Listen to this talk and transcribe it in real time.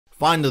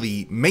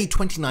Finally, May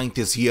 29th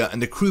is here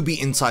and the Cruby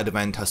Inside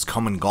event has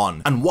come and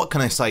gone, and what can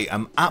I say,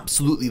 I'm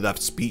absolutely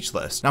left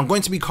speechless. Now I'm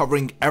going to be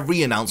covering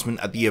every announcement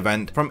at the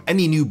event, from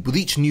any new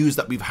Bleach news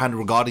that we've had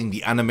regarding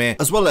the anime,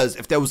 as well as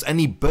if there was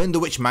any Burn the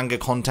Witch manga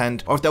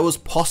content, or if there was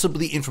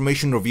possibly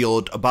information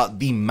revealed about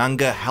the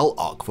manga Hell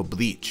arc for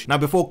Bleach. Now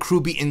before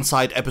Cruby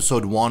Inside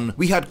episode 1,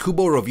 we had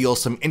Kubo reveal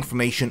some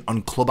information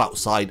on Club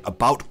Outside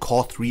about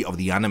Core 3 of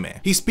the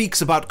anime. He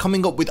speaks about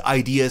coming up with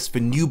ideas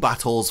for new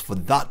battles for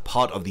that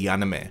part of the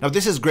anime. Now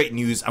this is great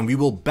news, and we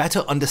will better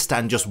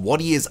understand just what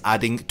he is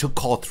adding to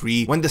Core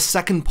 3 when the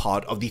second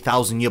part of the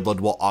 1000 Year Blood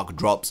War arc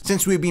drops,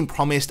 since we've been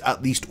promised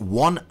at least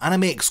one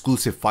anime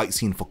exclusive fight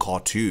scene for Core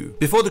 2.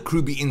 Before the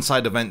Cruby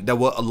Inside event, there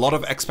were a lot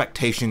of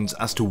expectations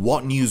as to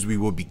what news we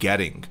would be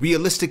getting.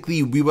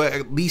 Realistically, we were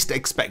at least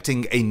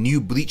expecting a new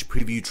Bleach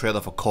preview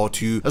trailer for Core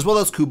 2, as well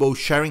as Kubo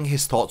sharing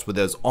his thoughts with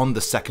us on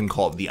the second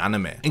core of the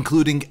anime,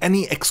 including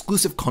any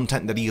exclusive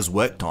content that he has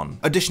worked on.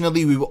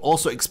 Additionally, we were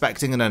also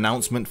expecting an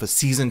announcement for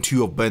Season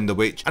 2 of Burn the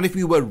Witch, and if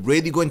we were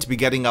really going to be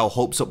getting our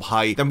hopes up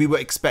high, then we were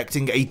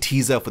expecting a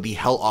teaser for the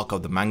Hell arc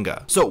of the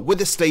manga. So with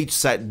the stage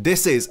set,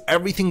 this is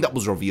everything that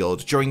was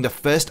revealed during the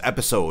first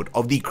episode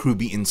of the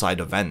Cruby Inside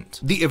event.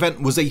 The event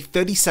was a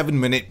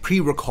 37-minute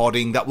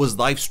pre-recording that was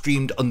live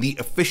streamed on the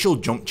official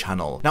Jump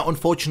channel. Now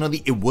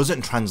unfortunately it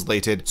wasn't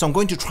translated, so I'm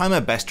going to try my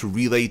best to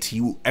relay to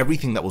you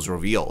everything that was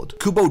revealed.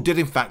 Kubo did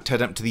in fact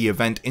turn up to the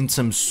event in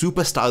some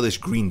super stylish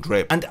green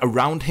drip, and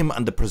around him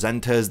and the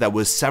presenters there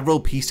was several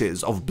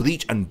pieces of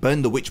Bleach and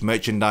Burn the Witch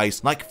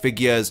merchandise like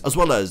figures, as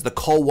well as the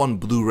Core 1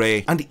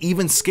 Blu-ray and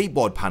even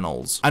skateboard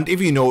panels. And if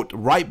you note,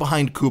 right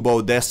behind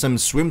Kubo there's some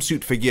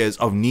swimsuit figures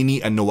of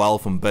Nini and Noelle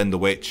from Burn the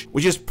Witch,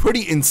 which is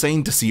pretty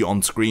insane to see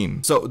on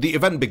screen. So the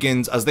event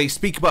begins as they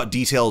speak about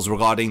details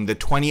regarding the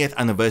 20th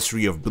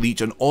anniversary of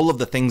Bleach and all of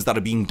the things that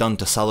are being done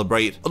to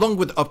celebrate, along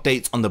with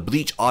updates on the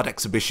Bleach art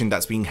exhibition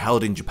that's being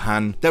held in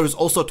Japan. There is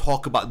also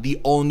talk about the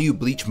all-new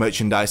Bleach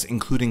merchandise,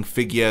 including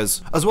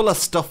figures, as well as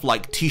stuff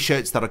like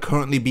t-shirts that are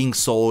currently being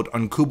sold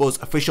on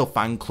Kubo's official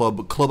fan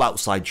club, Club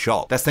Outside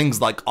shop. There's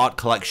things like art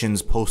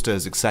collections,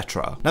 posters,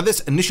 etc. Now this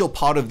initial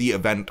part of the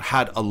event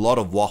had a lot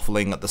of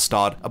waffling at the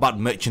start about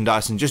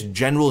merchandise and just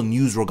general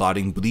news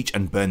regarding Bleach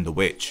and Burn the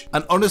Witch.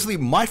 And honestly,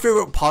 my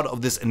favorite part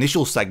of this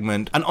initial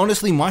segment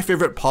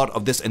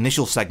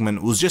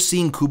was just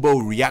seeing Kubo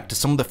react to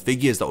some of the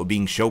figures that were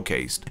being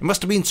showcased. It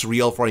must have been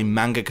surreal for a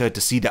mangaka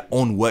to see their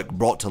own work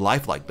brought to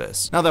life like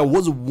this. Now there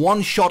was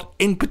one shot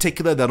in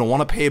particular that I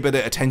want to pay a bit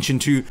of attention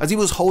to, as he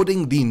was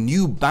holding the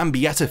new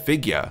Bambietta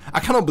figure. I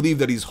cannot believe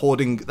that he's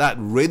holding that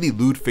really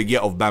lewd figure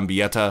of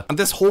Bambietta, and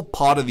this whole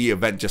part of the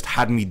event just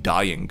had me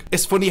dying.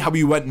 It's funny how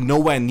he went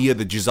nowhere near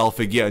the Giselle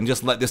figure and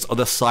just let this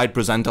other side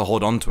presenter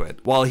hold on to it,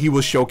 while he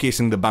was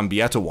showcasing the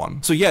Bambietta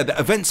one. So yeah, the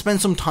event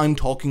spent some time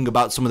talking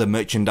about some of the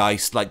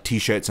merchandise like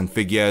t-shirts and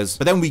figures,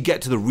 but then we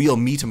get to the real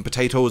meat and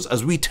potatoes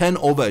as we turn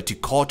over to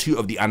Core 2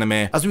 of the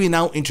anime, as we are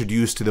now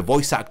introduced to the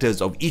voice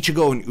actors of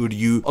Ichigo and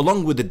Uryu,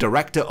 along with the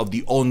director of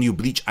the all-new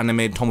Bleach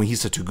anime,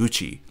 Tomohisa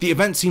Taguchi. The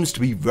event seems to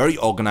be very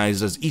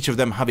organized, as each of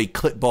them have a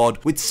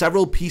clipboard with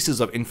several pieces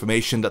of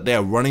information that they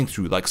are running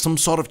through like some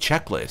sort of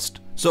checklist.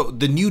 So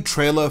the new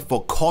trailer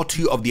for Core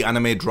 2 of the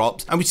anime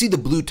drops, and we see the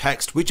blue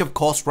text, which of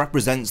course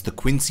represents the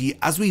Quincy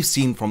as we've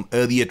seen from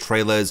earlier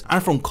trailers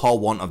and from Core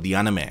 1 of the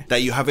anime. There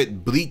you have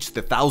it, Bleach,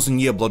 the 1000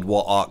 Year Blood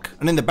War arc,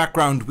 and in the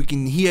background we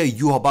can hear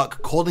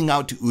Yhwach calling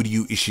out to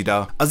Uryu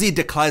Ishida as he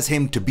declares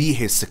him to be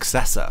his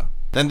successor.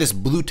 Then this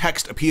blue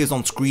text appears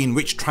on screen,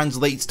 which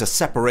translates to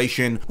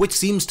separation, which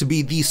seems to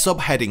be the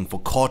subheading for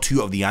Core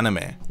 2 of the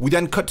anime. We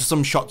then cut to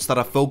some shots that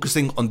are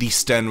focusing on the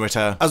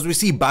Sternritter, as we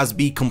see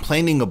Bazz-B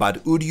complaining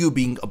about Uryu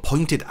being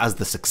appointed as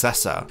the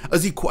successor,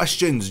 as he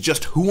questions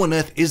just who on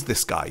earth is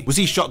this guy. We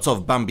see shots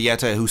of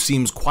Bambietta, who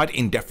seems quite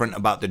indifferent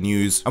about the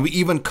news, and we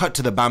even cut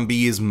to the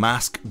Bambi's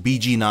mask,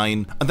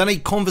 BG9, and then a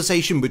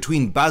conversation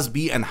between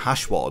Bazz-B and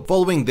Hashwald.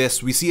 Following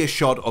this, we see a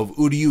shot of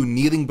Uryu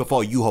kneeling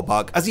before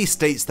Yhwach as he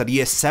states that he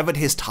has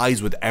severed his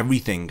ties with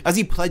everything, as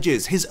he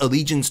pledges his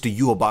allegiance to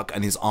Yhwach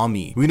and his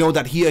army. We know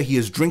that here he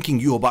is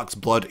drinking Yhwach's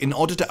blood in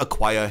order to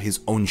acquire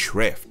his own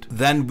shrift.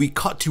 Then we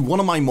cut to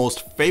one of my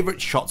most favorite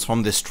shots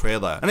from this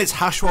trailer, and it's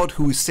Hashwald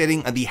who is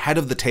sitting at the head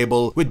of the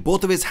table with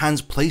both of his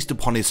hands placed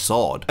upon his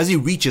sword. As he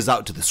reaches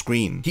out to the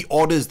screen, he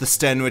orders the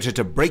Sternritter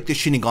to break the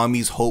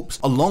Shinigami's hopes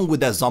along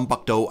with their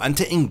Zanpakuto and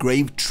to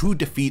engrave true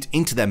defeat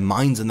into their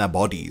minds and their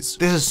bodies.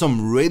 This is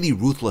some really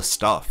ruthless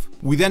stuff.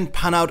 We then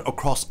pan out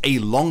across a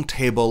long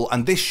table,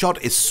 and this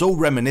shot is so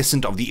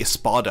reminiscent of the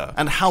Espada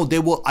and how they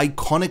were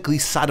iconically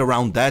sat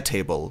around their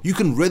table. You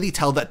can really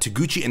tell that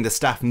Taguchi and the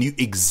staff knew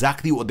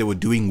exactly what they were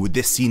doing with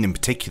this scene in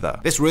particular.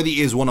 This really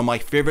is one of my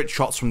favorite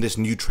shots from this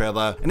new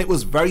trailer, and it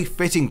was very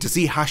fitting to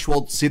see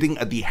Hashwald sitting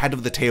at the head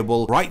of the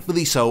table,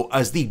 rightfully so,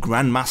 as the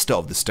Grand Master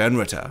of the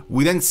Sternritter.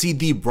 We then see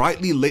the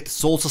brightly lit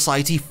Soul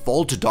Society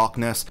fall to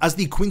darkness as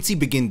the Quincy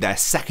begin their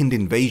second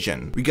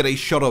invasion. We get a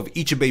shot of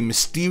Ichibei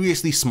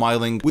mysteriously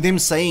smiling, with him him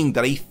saying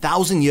that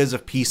 1,000 years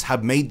of peace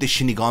have made the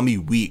Shinigami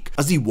weak,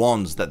 as he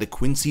warns that the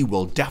Quincy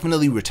will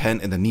definitely return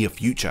in the near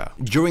future.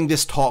 During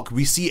this talk,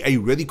 we see a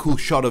really cool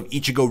shot of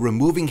Ichigo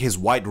removing his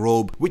white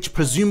robe, which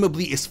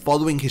presumably is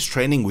following his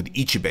training with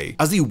Ichibei,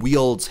 as he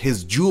wields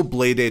his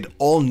dual-bladed,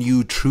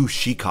 all-new True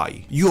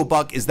Shikai.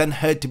 Yhwach is then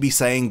heard to be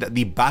saying that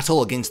the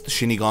battle against the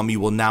Shinigami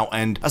will now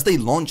end as they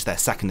launch their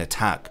second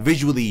attack.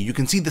 Visually, you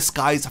can see the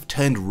skies have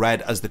turned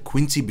red as the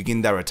Quincy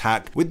begin their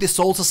attack, with the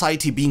Soul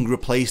Society being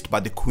replaced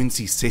by the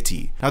Quincy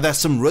City. Now there's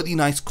some really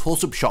nice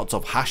close-up shots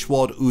of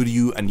Hashward,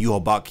 Uryu and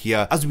Yhwach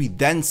here, as we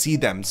then see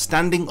them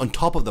standing on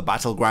top of the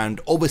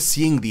battleground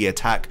overseeing the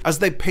attack as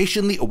they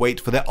patiently await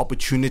for their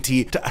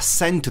opportunity to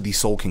ascend to the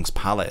Soul King's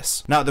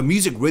palace. Now the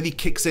music really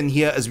kicks in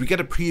here as we get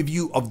a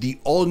preview of the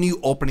all-new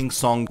opening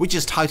song, which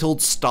is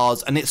titled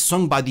Stars, and it's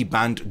sung by the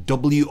band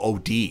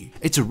WOD.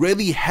 It's a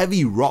really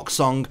heavy rock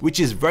song which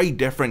is very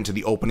different to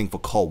the opening for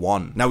Core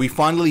 1. Now we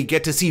finally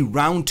get to see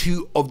round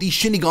 2 of the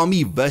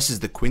Shinigami versus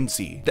the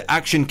Quincy. The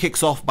action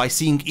kicks off by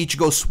seeing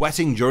Ichigo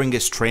sweating during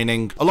his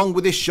training, along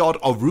with a shot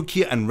of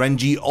Rukia and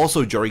Renji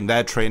also during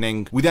their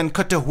training. We then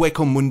cut to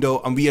Hueco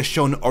Mundo and we are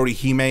shown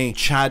Orihime,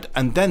 Chad,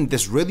 and then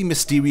this really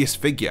mysterious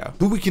figure,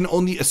 who we can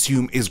only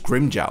assume is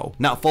Grimmjow.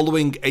 Now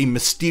following a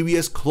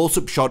mysterious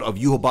close-up shot of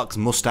Yhwach's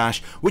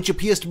mustache, which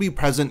appears to be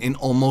present in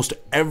almost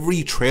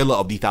every trailer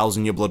of the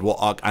 1000 Year Blood War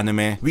arc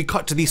anime, we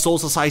cut to the Soul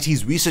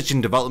Society's Research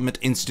and Development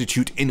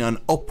Institute in an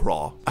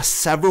uproar, as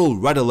several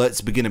red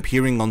alerts begin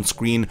appearing on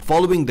screen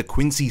following the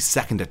Quincy's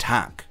second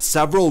attack.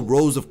 Several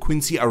rows of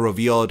Quincy are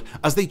revealed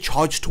as they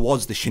charge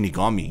towards the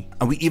Shinigami,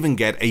 and we even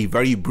get a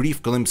very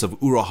brief glimpse of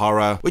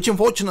Uruhara, which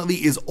unfortunately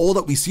is all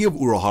that we see of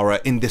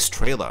Uruhara in this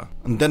trailer.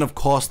 And then of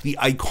course the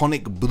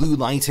iconic blue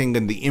lighting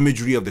and the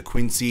imagery of the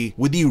Quincy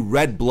with the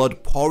red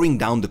blood pouring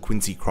down the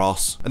Quincy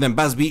cross. And then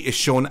Bazby is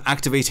shown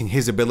activating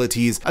his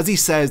abilities as he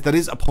says that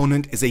his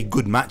opponent is a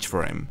good match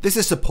for him. This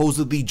is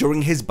supposedly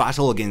during his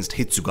battle against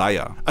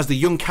Hitsugaya, as the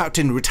young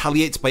captain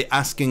retaliates by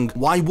asking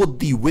why would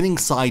the winning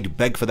side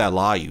beg for their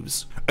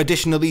lives.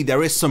 Additionally,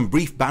 there is some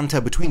brief banter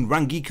between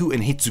Rangiku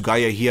and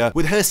Hitsugaya here,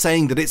 with her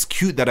saying that it's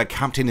cute that her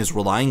captain is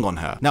relying on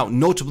her. Now,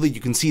 notably, you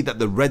can see that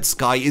the red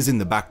sky is in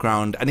the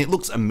background, and it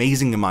looks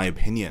amazing in my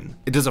opinion.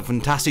 It does a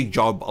fantastic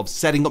job of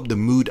setting up the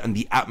mood and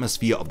the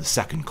atmosphere of the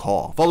second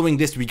core. Following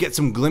this, we get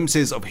some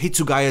glimpses of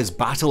Hitsugaya's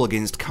battle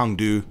against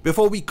Kangdu,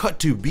 before we cut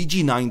to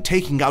BG9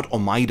 taking out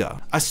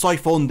Omaida, as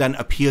Soifon then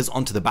appears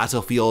onto the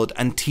battlefield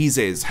and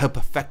teases her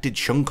perfected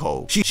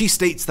Shunko. She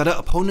states that her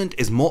opponent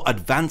is more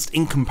advanced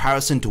in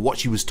comparison to what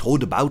she was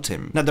told about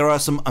him. Now there are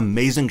some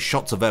amazing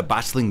shots of her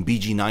battling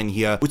BG9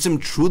 here with some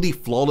truly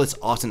flawless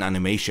art and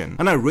animation,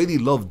 and I really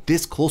love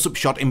this close-up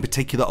shot in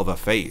particular of her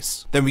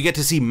face. Then we get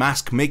to see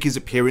Mask make his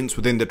appearance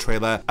within the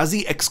trailer as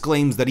he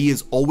exclaims that he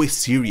is always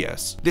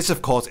serious. This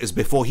of course is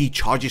before he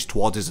charges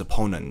towards his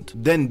opponent.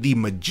 Then the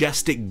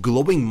majestic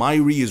glowing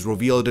Mayuri is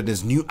revealed in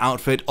his new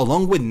outfit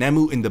along with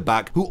Nemu in the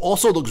back, who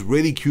also looks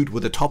really cute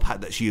with the top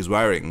hat that she is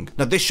wearing.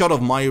 Now this shot of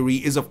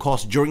Mayuri is of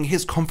course during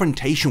his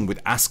confrontation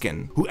with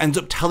Askin, who ends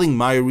up telling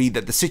Mayuri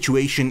that the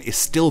situation is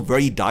still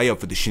very dire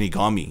for the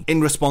Shinigami,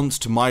 in response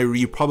to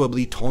Mayuri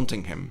probably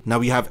taunting him. Now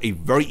we have a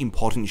very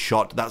important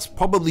shot that's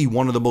probably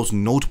one of the most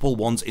notable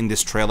ones in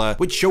this trailer,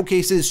 which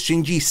showcases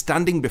Shinji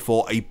standing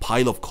before a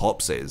pile of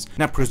corpses.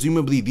 Now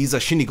presumably these are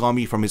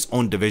Shinigami from his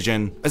own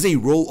division, as a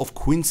row of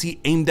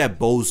Quincy aim their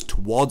bows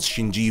towards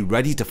Shinji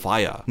ready to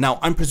fire. Now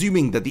I'm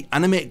presuming that the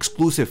anime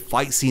exclusive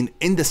fight scene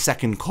in the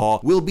second core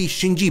will be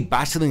Shinji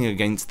battling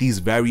against these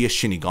various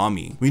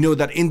Shinigami. We know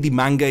that in the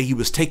manga he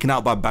was taken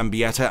out by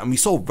Bambietta, and we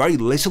saw very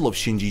little of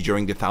Shinji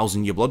during the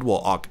 1000 Year Blood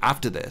War arc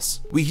after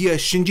this. We hear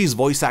Shinji's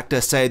voice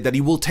actor say that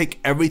he will take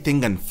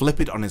everything and flip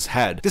it on his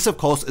head. This of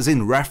course is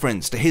in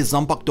reference to his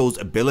Zanpakuto's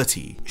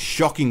ability.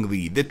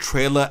 Shockingly, the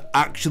trailer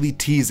actually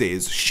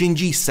teases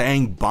Shinji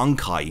saying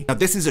Bankai. Now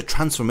this is a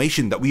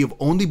transformation that we have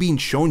only been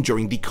shown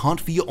during the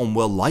Can't Fear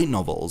Unwell light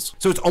novels,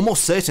 so it's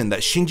almost certain that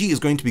Shinji is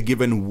going to be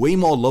given way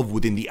more love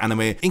within the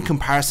anime in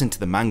comparison to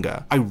the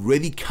manga. I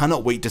really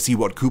cannot wait to see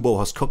what Kubo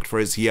has cooked for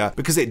us here,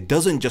 because it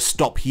doesn't just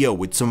stop here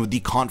with some of the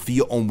Can't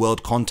Fear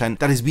Unworld content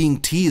that is being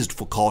teased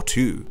for Core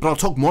 2. But I'll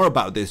talk more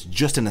about this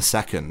just in a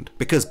second,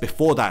 because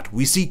before that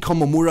we see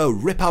Komamura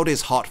rip out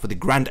his heart for the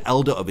Grand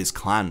Elder of his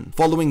clan.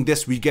 Following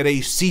this we get a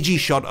CG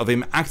shot of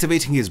him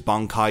activating his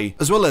Bankai,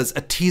 as well as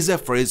a teaser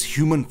for his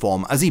human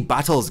form as he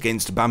battles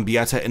against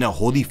Bambietta in a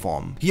holy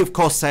form. He of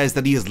course says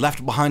that he has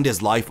left behind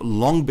his life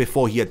long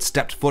before he had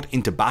stepped foot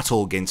into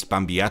battle against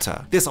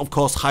Bambietta. This of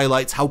course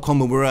highlights how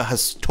Komamura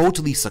has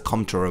totally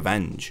succumbed to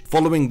revenge.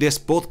 Following this,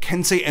 both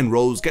Kensei and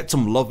Rose get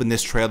some love in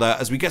this trailer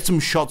as we get some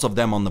shots of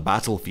them on the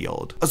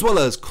battlefield, as well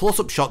as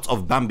close-up shots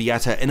of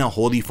Bambietta in a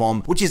holy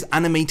form, which is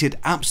animated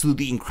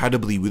absolutely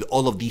incredibly with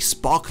all of the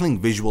sparkling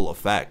visual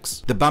special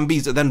effects. The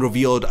Bambis are then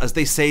revealed as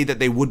they say that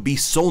they would be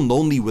so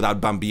lonely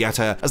without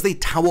Bambietta as they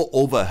tower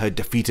over her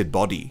defeated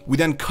body. We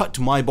then cut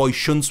to my boy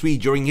Shunsui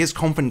during his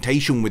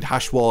confrontation with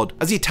Hashward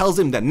as he tells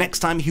him that next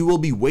time he will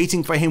be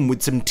waiting for him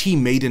with some tea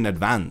made in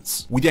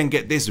advance. We then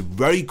get this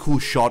very cool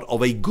shot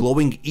of a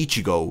glowing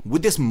Ichigo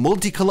with this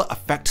multicolor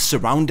effect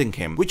surrounding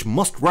him, which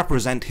must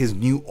represent his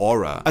new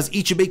aura, as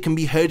Ichibei can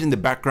be heard in the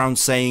background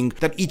saying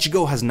that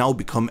Ichigo has now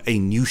become a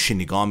new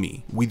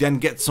Shinigami. We then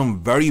get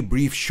some very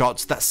brief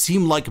shots that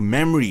seem like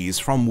memories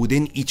from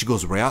within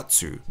Ichigo's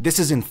Reiatsu. This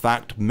is in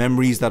fact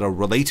memories that are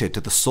related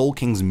to the Soul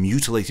King's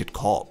mutilated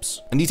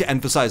corpse. I need to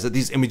emphasize that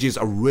these images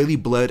are really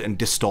blurred and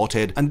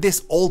distorted, and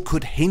this all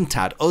could hint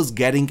at us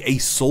getting a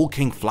Soul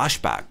King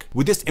flashback,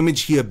 with this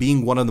image here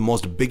being one of the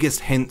most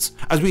biggest hints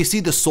as we see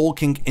the Soul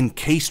King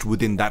encased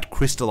within that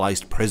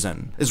crystallized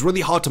prison. It's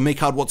really hard to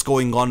make out what's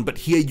going on, but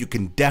here you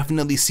can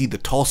definitely see the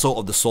torso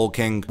of the Soul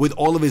King with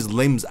all of his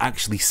limbs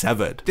actually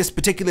severed. This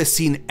particular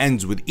scene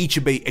ends with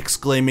Ichibei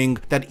exclaiming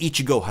that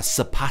Ichigo has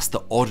surpassed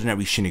the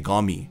ordinary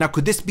Shinigami. Now,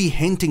 could this be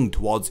hinting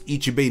towards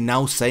Ichibei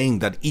now saying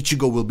that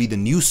Ichigo will be the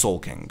new Soul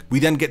King? We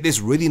then get this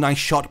really nice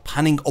shot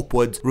panning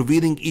upwards,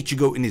 revealing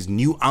Ichigo in his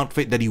new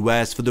outfit that he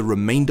wears for the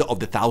remainder of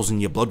the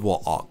 1000-year Blood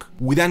War arc.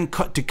 We then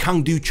cut to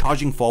Kangdu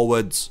charging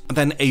forwards, and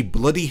then a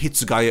bloody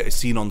Hitsugaya is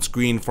seen on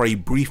screen for a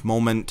brief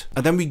moment,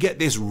 and then we get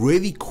this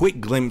really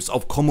quick glimpse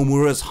of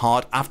Komamura's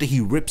heart after he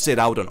rips it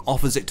out and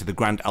offers it to the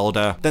Grand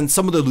Elder. Then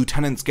some of the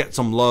lieutenants get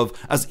some love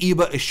as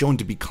Iba is shown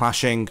to be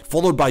clashing,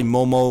 followed by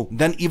Momo,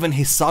 then even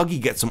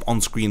Hisagi gets some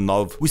on-screen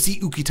love. We see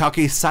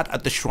Ukitake sat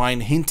at the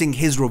shrine hinting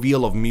his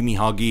reveal of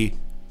Mimihagi.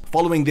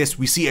 Following this,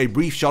 we see a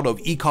brief shot of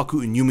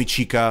Ikkaku and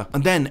Yumichika,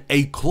 and then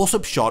a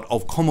close-up shot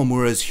of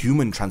Komamura's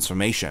human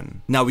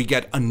transformation. Now we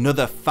get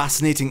another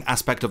fascinating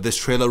aspect of this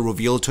trailer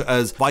revealed to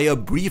us via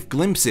brief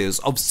glimpses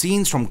of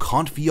scenes from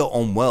Can't Be Your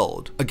Own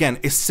World. Again,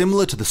 it's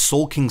similar to the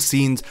Soul King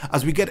scenes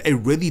as we get a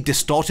really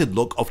distorted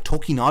look of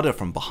Tokinada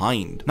from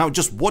behind. Now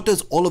just what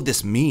does all of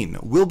this mean?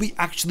 Will we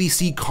actually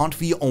see Can't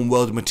Be Your Own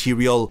World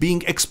material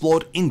being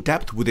explored in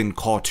depth within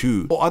Core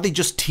 2? Or are they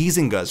just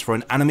teasing us for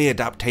an anime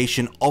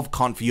adaptation of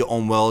Can't Be Your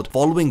Own World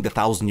following the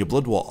 1000-year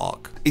Blood War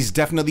arc? Is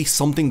definitely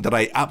something that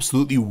I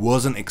absolutely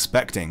wasn't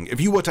expecting.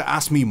 If you were to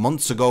ask me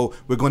months ago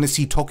we're going to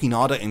see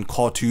Tokinada in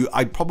Core 2,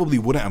 I probably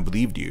wouldn't have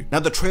believed you.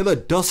 Now the trailer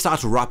does start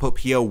to wrap up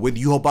here with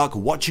Yhwach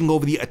watching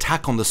over the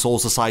attack on the Soul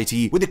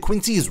Society, with the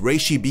Quincy's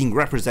Reishi being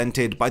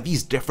represented by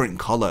these different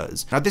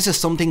colors. Now this is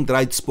something that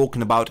I'd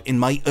spoken about in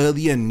my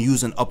earlier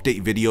news and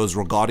update videos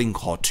regarding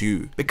Core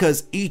 2,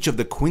 because each of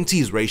the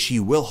Quincy's Reishi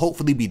will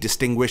hopefully be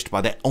distinguished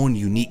by their own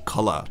unique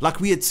color, like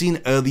we had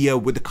seen earlier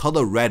with the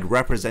color red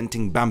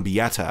representing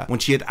Bambietta when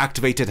she had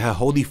activated her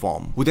holy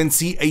form. We then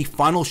see a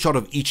final shot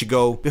of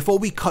Ichigo before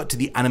we cut to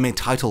the anime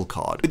title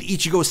card, with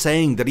Ichigo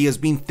saying that he has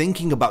been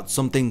thinking about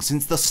something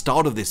since the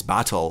start of this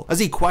battle, as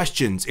he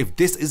questions if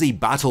this is a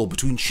battle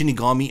between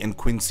Shinigami and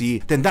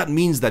Quincy, then that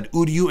means that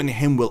Uryu and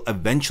him will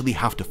eventually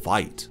have to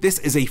fight. This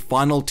is a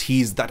final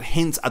tease that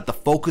hints at the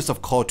focus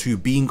of Core 2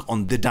 being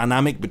on the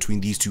dynamic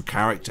between these two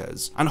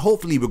characters, and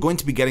hopefully we're going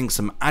to be getting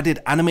some added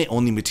anime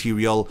only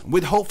material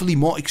with hopefully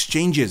more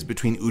exchanges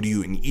between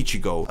Uryu and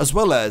Ichigo, as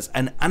well as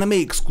an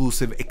anime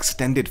exclusive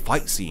extended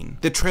fight scene.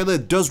 The trailer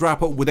does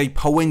wrap up with a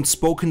poem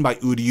spoken by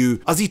Uryu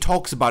as he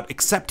talks about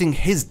accepting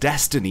his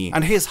destiny,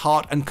 and his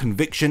heart and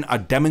conviction are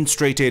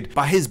demonstrated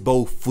by his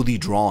bow fully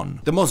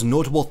drawn. The most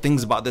notable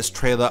things about this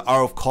trailer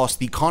are of course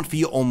the Can't Be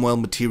Your Own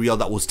World material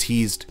that was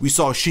teased. We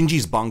saw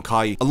Shinji'S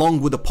Bankai,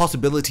 along with the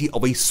possibility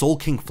of a Soul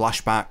King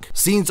flashback,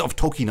 scenes of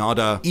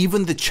Tokinada,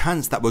 even the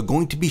chance that we're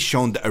going to be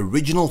shown the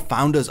original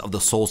founders of the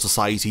Soul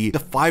Society, the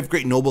 5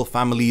 great noble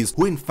families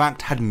who in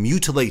fact had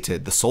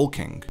mutilated the Soul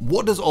King.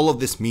 What does all of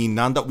this mean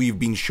now that we've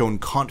been shown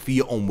Can't Be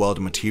Your Own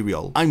World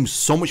material? I'm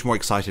so much more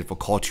excited for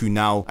Core 2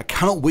 now. I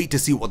cannot wait to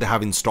see what they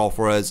have in store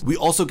for us. We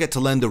also get to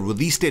learn the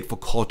release date for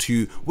Core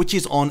 2, which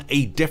is on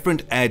a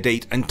different air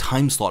date and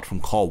time slot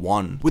from Core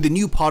 1, with a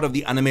new part of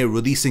the anime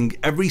releasing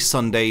every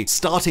Sunday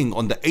starting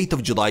on the 8th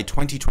of July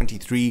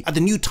 2023 at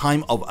the new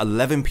time of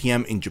 11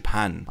 PM in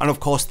Japan. And of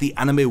course the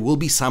anime will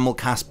be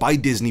simulcast by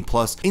Disney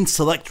Plus in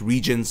select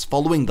regions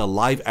following the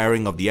live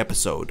airing of the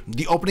episode.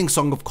 The opening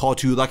song of Core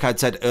 2, like I had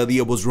said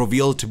earlier, was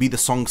revealed to be the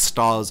song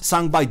Stars,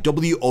 sung by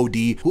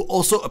WOD, who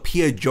also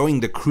appeared during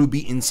the Crew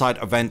Be Inside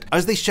event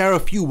as they share a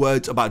few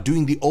words about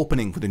doing the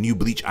opening for the new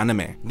Bleach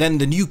anime. Then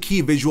the new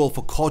key visual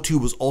for Core 2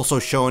 was also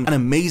shown, and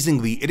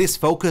amazingly it is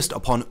focused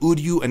upon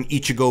Uryu and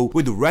Ichigo,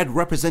 with red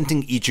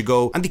representing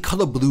Ichigo and the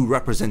color blue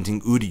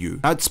representing Uryu.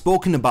 I had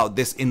spoken about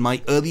this in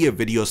my earlier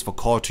videos for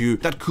Core 2,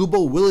 that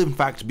Kubo will in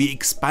fact be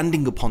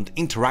expanding upon the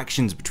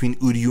interactions between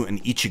Uryu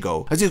and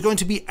Ichigo, as he's going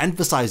to be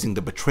emphasizing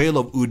the betrayal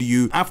of Uryu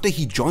Uryu after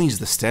he joins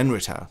the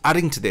Sternritter.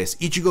 Adding to this,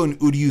 Ichigo and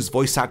Uryu's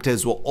voice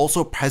actors were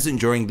also present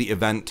during the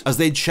event as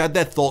they'd shared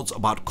their thoughts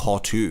about Cour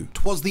 2.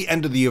 Towards the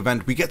end of the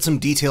event, we get some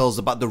details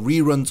about the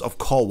reruns of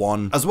Cour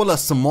 1, as well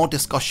as some more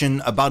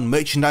discussion about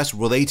merchandise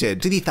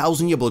related to the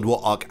 1000 Year Blood War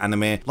arc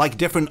anime, like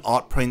different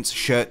art prints,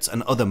 shirts,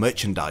 and other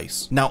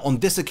merchandise. Now, on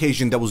this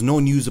occasion, there was no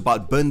news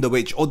about Burn the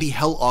Witch or the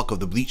Hell arc of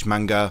the Bleach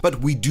manga, but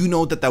we do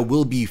know that there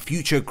will be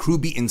future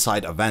Kruby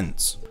Inside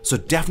events. So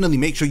definitely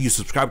make sure you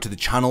subscribe to the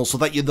channel so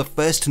that you're the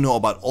first to know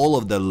about all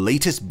of the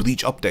latest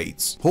Bleach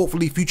updates.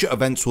 Hopefully future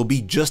events will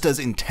be just as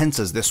intense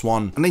as this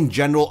one, and in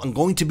general I'm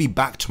going to be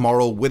back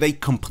tomorrow with a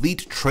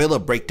complete trailer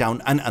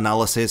breakdown and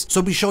analysis,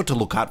 so be sure to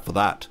look out for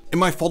that. In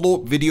my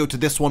follow-up video to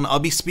this one, I'll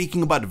be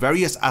speaking about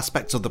various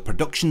aspects of the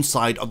production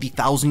side of the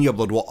 1000 Year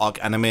Blood War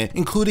arc anime,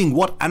 including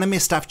what anime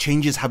staff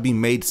changes have been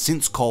made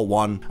since Cour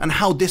 1 and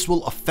how this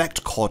will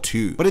affect Cour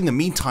 2. But in the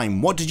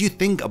meantime, what did you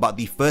think about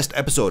the first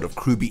episode of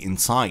Kruby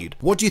Inside?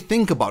 What do you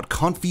think about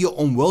Can't For Your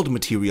Own World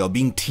material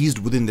being teased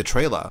within the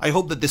trailer? I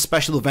hope that this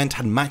special event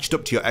had matched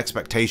up to your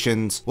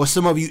expectations. Were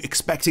some of you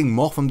expecting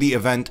more from the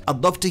event?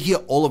 I'd love to hear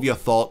all of your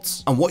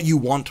thoughts and what you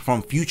want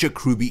from future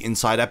Kruby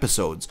Inside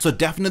episodes, so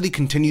definitely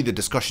continue the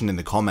discussion in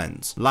the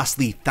comments.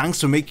 Lastly,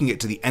 thanks for making it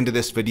to the end of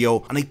this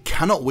video, and I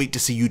cannot wait to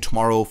see you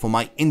tomorrow for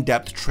my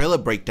in-depth trailer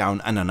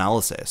breakdown and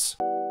analysis.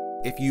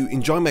 If you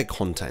enjoy my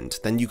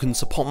content, then you can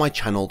support my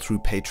channel through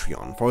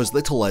Patreon for as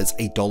little as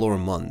 $1 a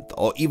month,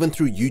 or even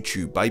through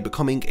YouTube by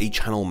becoming a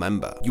channel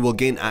member. You will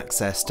gain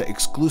access to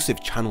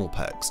exclusive channel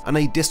perks and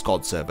a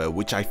Discord server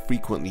which I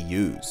frequently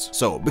use.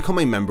 So become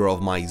a member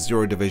of my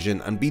Zero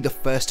Division and be the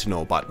first to know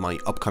about my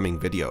upcoming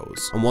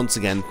videos. And once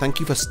again, thank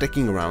you for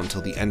sticking around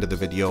till the end of the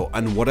video,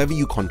 and whatever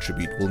you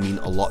contribute will mean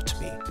a lot to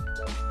me.